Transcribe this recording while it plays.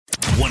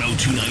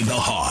1029 The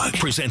Hog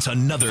presents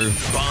another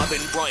Bob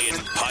and Brian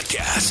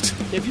podcast.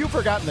 If you've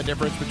forgotten the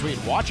difference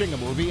between watching a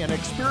movie and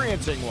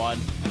experiencing one,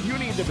 you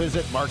need to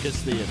visit Marcus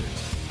Theaters.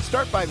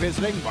 Start by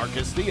visiting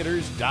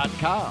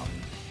marcustheaters.com.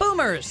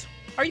 Boomers.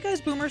 Are you guys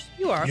boomers?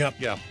 You are. Yep.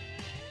 Yeah.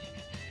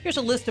 Here's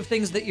a list of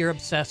things that you're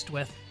obsessed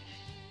with.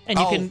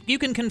 And you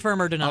can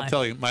confirm or deny. I'll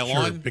tell you, my Sure,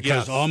 lawn. because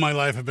yes. all my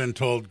life I've been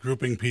told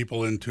grouping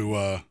people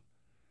into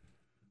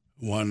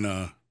one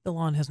The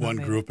lawn has not one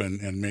made group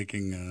and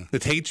making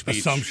It's hate speech.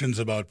 assumptions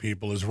about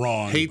people is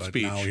wrong. Hate but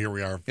speech. now here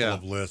we are full Yeah.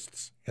 of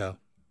lists. Yeah.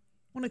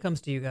 When it comes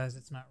to you guys,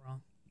 it's not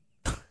wrong.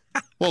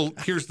 Well,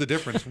 here's the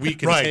difference. We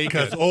can Right, take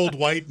because it, old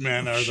white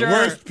men are Sure. the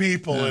worst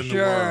people in the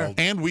Sure. world.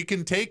 and we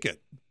can take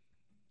it.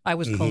 I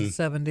was called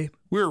 70.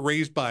 We were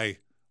raised by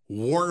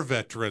war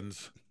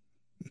veterans.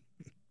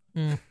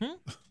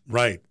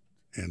 Right.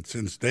 And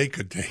since they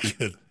could take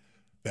it,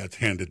 that's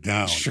handed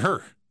down.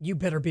 Sure. You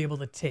better be able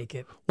to take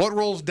it. What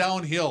rolls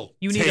downhill?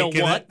 You need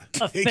Taking a what?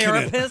 it. A Taking it.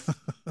 therapist?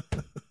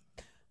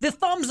 The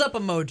thumbs up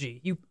emoji.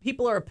 You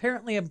people are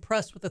apparently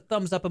impressed with the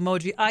thumbs up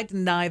emoji. I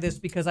deny this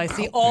because I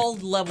see all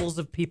levels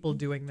of people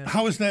doing this.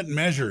 How is that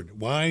measured?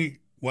 Why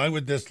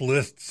would this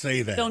list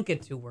say that? Don't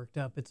get too worked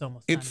up. It's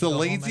almost It's time the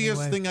to go home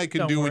laziest anyway. thing I can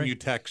Don't do when worry. you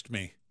text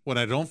me. When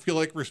I don't feel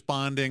like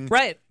responding,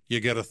 Right.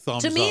 you get a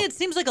thumbs To me, up. it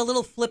seems like a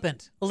little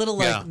flippant. A little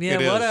like,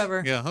 it is.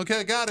 whatever. Yeah,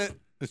 okay, I got it.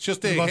 It's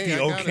just What a about hey, the I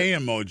got okay it.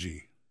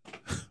 emoji?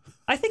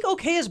 I think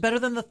okay is better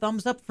than the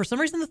thumbs up. For some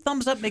reason, the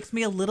thumbs up makes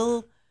me a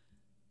little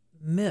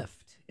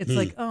miffed. It's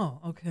like, oh,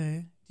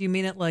 okay. Do you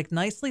mean it like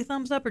nicely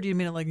thumbs up, or do you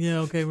mean it like, yeah,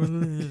 okay,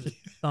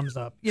 thumbs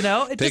up? You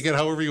know, Take it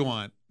however you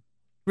want.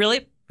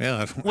 Really?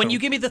 Yeah. When you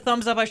give me the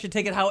thumbs up, I should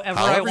take it however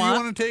I however you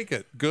want. want to take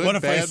it. Good, What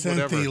if bad, I sent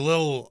whatever. the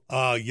little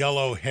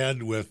yellow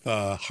head with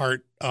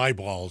heart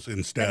eyeballs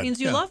instead? That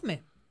means you love me.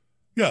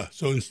 Yeah,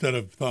 so instead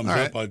of thumbs All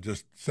right. up, I'd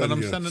just Then send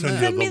I'm you, sending send that.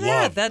 you Send me the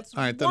that. love. That's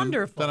All right, then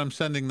wonderful. then I'm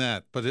sending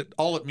that. But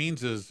all it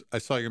means is I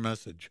saw your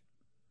message.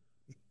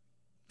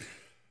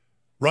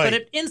 Right. But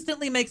it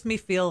instantly makes me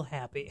feel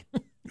happy.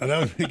 And that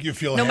would make you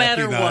feel No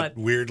happy, matter not what.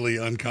 weirdly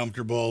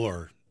uncomfortable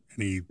or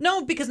any.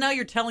 No, because now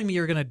you're telling me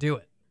you're going to do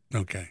it.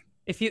 Okay.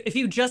 If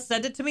you just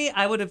sent it to me,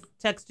 I would have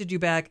texted you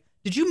back.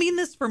 Did you mean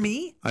this for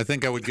me? I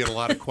think I would get a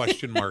lot of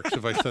question marks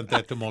if I sent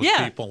that to most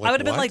Yeah, people. I would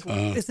have been what?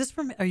 like, "Is this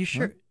for me? Are you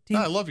sure? Do you,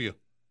 No, I love you.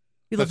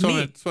 you love That's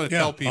me?" what I Yeah,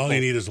 tell people. all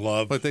you need is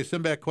love. But if they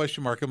send back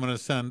question mark, I'm going to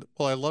send,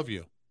 well, I love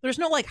you. There's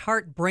no like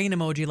heart brain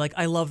emoji like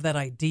I love that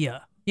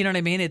idea. You know what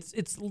I mean? It's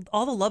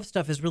all the love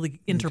stuff is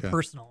really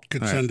interpersonal.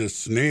 Could All right. send a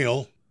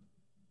snail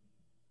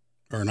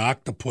or an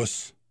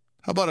octopus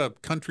How about a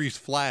country's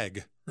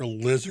flag? or a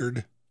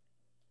lizard.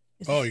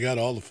 Is Oh, it- you got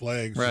all the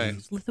flags. Right.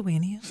 It's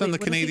Lithuania. Send Wait,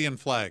 the what does he- Canadian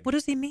flag. What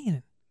does he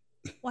mean?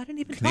 Well, I didn't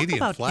even Canadian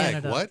talk about flag.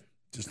 Canada. What?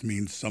 Just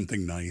means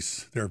something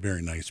nice. They're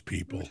very nice We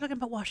people. were talking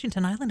about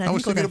Washington Island. I I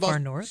was didn't go thinking that far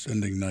about- north.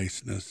 Sending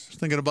niceness. I was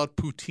thinking about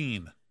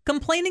poutine.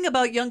 Complaining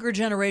about younger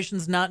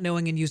generations not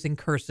knowing and using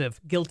cursive.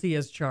 Guilty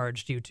as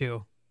charged, you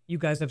two. You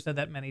guys have said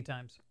that many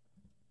times.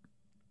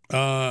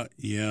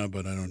 Yeah,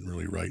 but I don't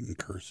really write in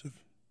cursive.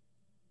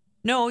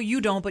 No, you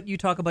don't, but you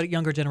talk about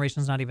younger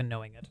generations not even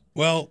knowing it.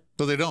 Well,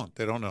 So they don't.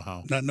 They don't know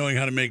how. not knowing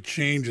how to make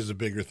change is a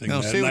bigger thing. No,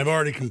 than that, say and what- I've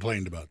already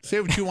complained about that.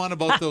 Say what you want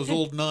about those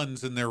old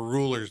nuns and their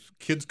rulers.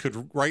 Kids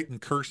could write in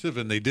cursive,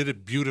 and they did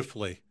it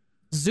beautifully.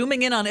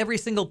 Zooming in on every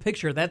single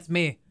picture, that's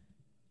me.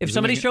 If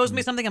somebody shows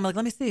me something, I'm like,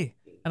 let me see.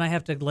 And I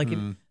have to like it.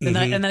 And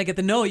then I get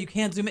the, no, you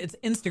can't zoom in. It's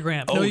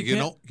Instagram. Oh, no, you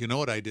can't. know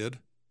what I did?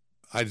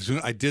 I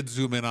did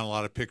zoom in on a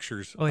lot of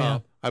pictures. Oh, yeah.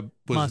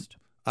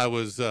 I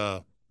was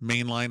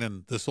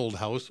mainlining This Old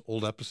House,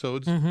 old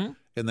episodes, Mm-hmm.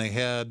 and they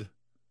had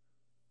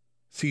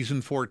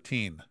season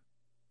 14,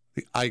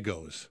 the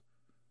Igos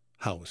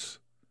house.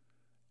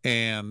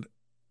 And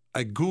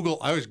I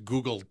always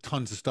Google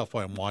tons of stuff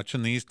while I'm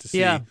watching these to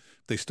see if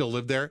they still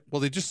live there. Well,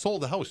 they just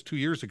sold the house 2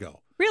 years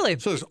ago. Really?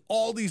 So there's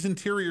all these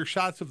interior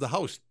shots of the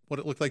house, what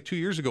it looked like 2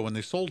 years ago when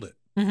they sold it.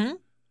 Mm-hmm.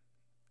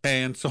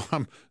 And so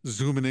I'm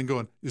zooming in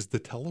going, is the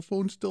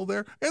telephone still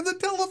there? And the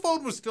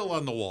telephone was still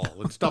on the wall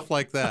and stuff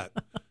like that.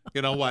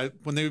 You know,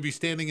 when they would be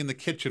standing in the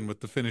kitchen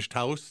with the finished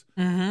house,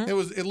 Mm-hmm.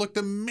 it looked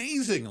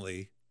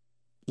amazingly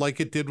like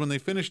it did when they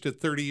finished it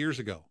 30 years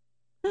ago.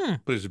 But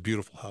it was a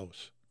beautiful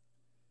house.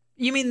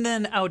 You mean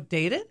then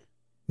outdated?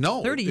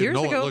 No, 30 years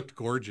no, ago? it looked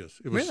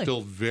gorgeous. It was Really?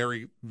 still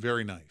very,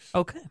 very nice.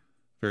 Okay.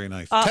 Very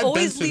nice. Ted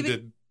always Benson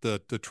leaving-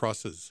 did the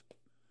trusses.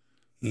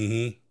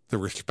 Mm-hmm. The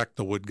Respect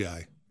the Wood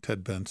guy,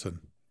 Ted Benson.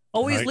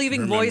 Always Right,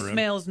 leaving remember him.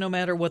 voicemails no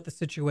matter what the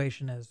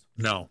situation is.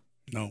 No,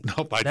 No.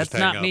 nope. I That's just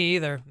hang not up. me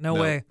either. No,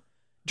 No. way.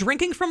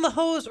 Drinking from the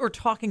hose or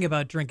talking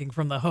about drinking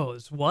from the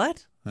hose?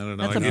 What? I don't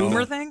know. That's I a gave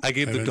boomer the- thing? I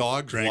gave I the haven't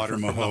dogs drank water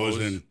from from a hose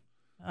hose. in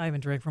I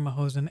haven't drank from a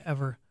hose in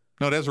ever.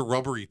 No, it has a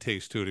rubbery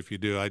taste to it. If you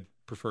do, I'd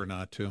prefer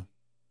not to.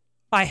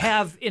 I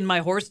have in my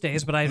horse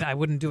days, but I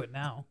wouldn't do it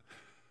now.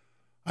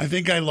 I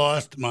think I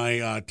lost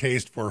my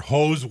taste for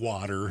hose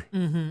water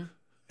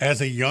as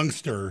a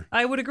youngster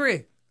I would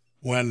agree.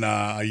 when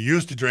I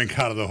used to drink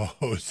out of the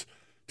hose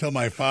till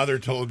my father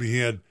told me he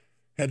had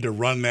had to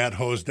run that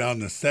hose down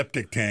the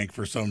septic tank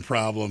for some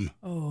problem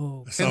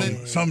Oh.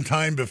 some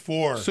time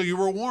before. So you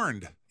were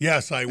warned.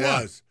 Yes, I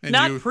was. And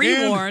Not you,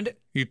 pre-warned.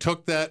 you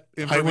took that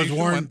I information. was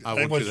warned. won't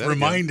I do was that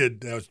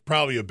reminded that was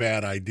probably a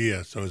bad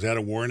idea. So is that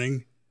a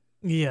warning?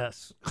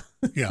 Yes.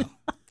 Yeah. again.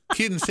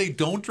 He didn't say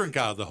don't drink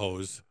out of the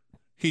hose.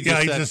 He Yeah,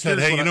 just he said, just said,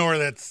 "Here's "Hey, what you I-" know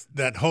where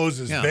that hose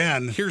has Yeah.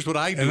 been?" Here's what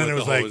I do and then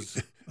with it the was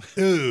hose. like,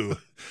 "Ooh,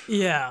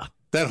 Yeah.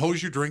 That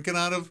hose you're drinking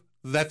out of,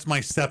 that's my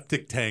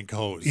septic tank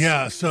hose.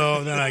 yeah."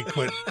 So then I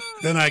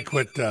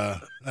quit.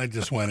 I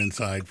just went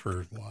inside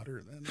for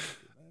water. Then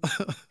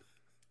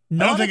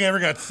I don't think I ever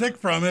got sick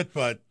from it,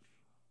 but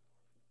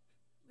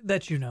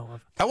that you know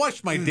of. I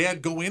watched my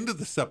dad go into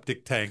the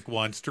septic tank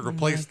once to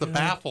replace the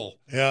baffle.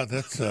 yeah,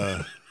 that's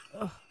yeah.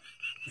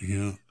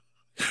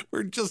 We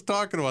were just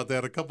talking about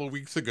that a couple of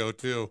weeks ago,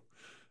 too.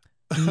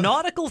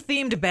 Nautical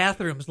themed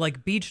bathrooms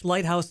like beach,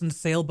 lighthouse, and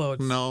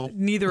sailboats. No.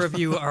 Neither of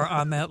you are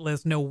on that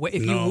list. No way.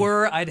 If No. you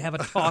were, I'd have a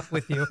talk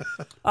with you.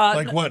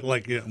 Like what?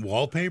 Like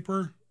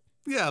wallpaper?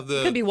 Yeah, It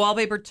could be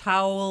wallpaper,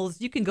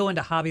 towels. You can go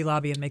into Hobby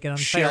Lobby and make an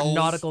entire Shells.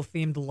 nautical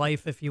themed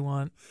life if you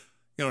want.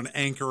 an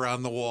anchor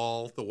on the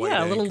wall, the white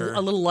Yeah, anchor.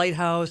 a little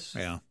lighthouse.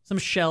 Yeah. Some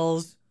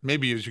shells.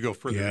 Maybe as you go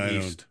further Yeah, I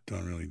east.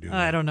 don't really do.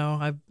 I that. don't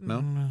know.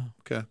 No?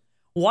 Okay.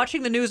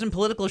 Watching the news and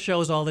political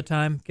shows all the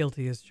time,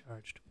 guilty as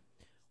charged.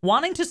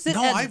 Wanting to sit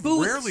No, at I've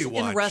booths rarely in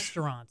watched.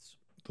 restaurants.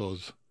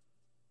 Those.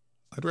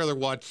 I'd rather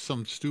watch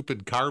some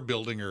stupid car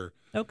building or,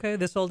 Okay,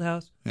 this old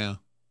house. yeah.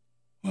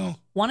 Well,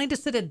 Wanting to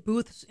sit at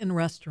booths in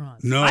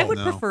restaurants. No, I would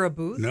no. prefer a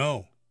booth.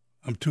 no,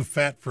 I'm too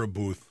fat for a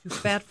booth. Too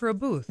fat for a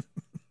booth.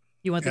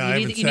 You want Yeah, the, I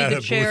you haven't need sat the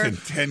at a chair.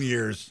 booth in 10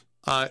 years.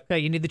 Okay,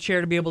 you need the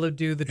chair to be able to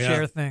do the Yeah.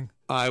 chair thing.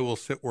 I will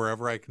sit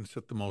wherever I can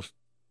sit the most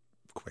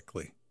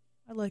quickly.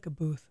 I like a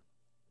booth.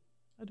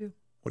 I do.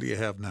 What do you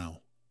have now?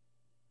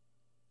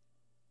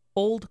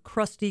 Old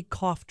crusty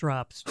cough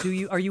drops.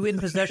 Are you in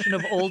possession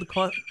of old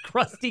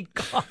crusty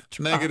cough drops?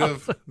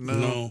 Negative. No.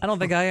 No. I don't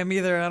think I am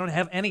either. I don't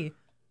have any.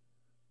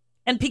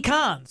 And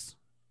pecans.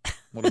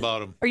 What about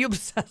them? Are you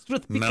obsessed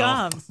with No.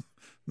 pecans?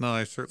 No,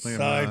 I certainly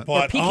am I not.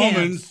 bought pecans.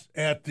 almonds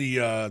at the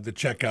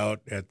checkout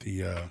at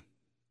the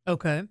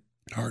Okay.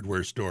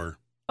 hardware store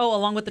Oh,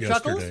 along with the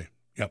chuckles? yesterday.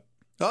 Yep.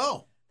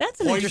 Oh. That's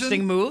an Poison?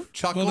 interesting move.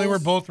 Chuckles, Well, they were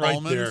both right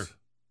almonds. there.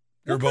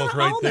 They were What kind both of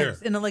right almonds?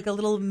 there. In like a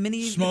little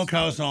mini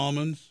Smokehouse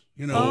almonds.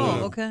 You know.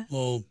 Oh, okay.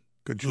 Little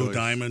Good Blue choice.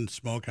 Diamond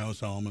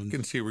Smokehouse You almonds.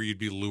 can see where you'd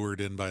be lured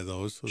in by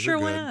those. Those Sure, are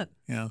why good. not?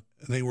 Yeah.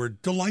 They were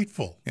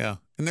delightful. Yeah.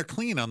 And they're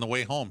clean on the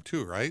way home,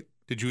 too, right?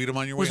 Did you eat them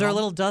on your way Was there a home?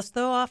 little dust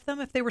though off them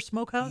if they were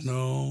smokehouse?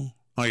 No.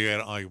 Oh, you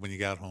got when you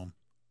got home.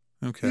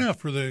 Okay. Yeah,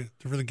 for the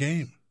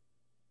game.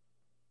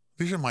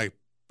 These are my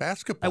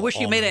basketball. I wish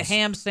you made a almonds.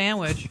 ham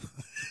sandwich.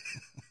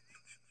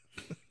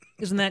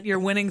 Isn't that your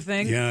winning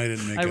thing? Yeah, I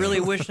didn't make. I really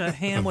wish a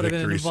ham would have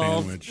been victory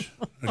involved. sandwich,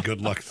 a good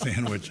luck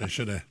sandwich. I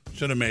should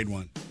have made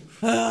one.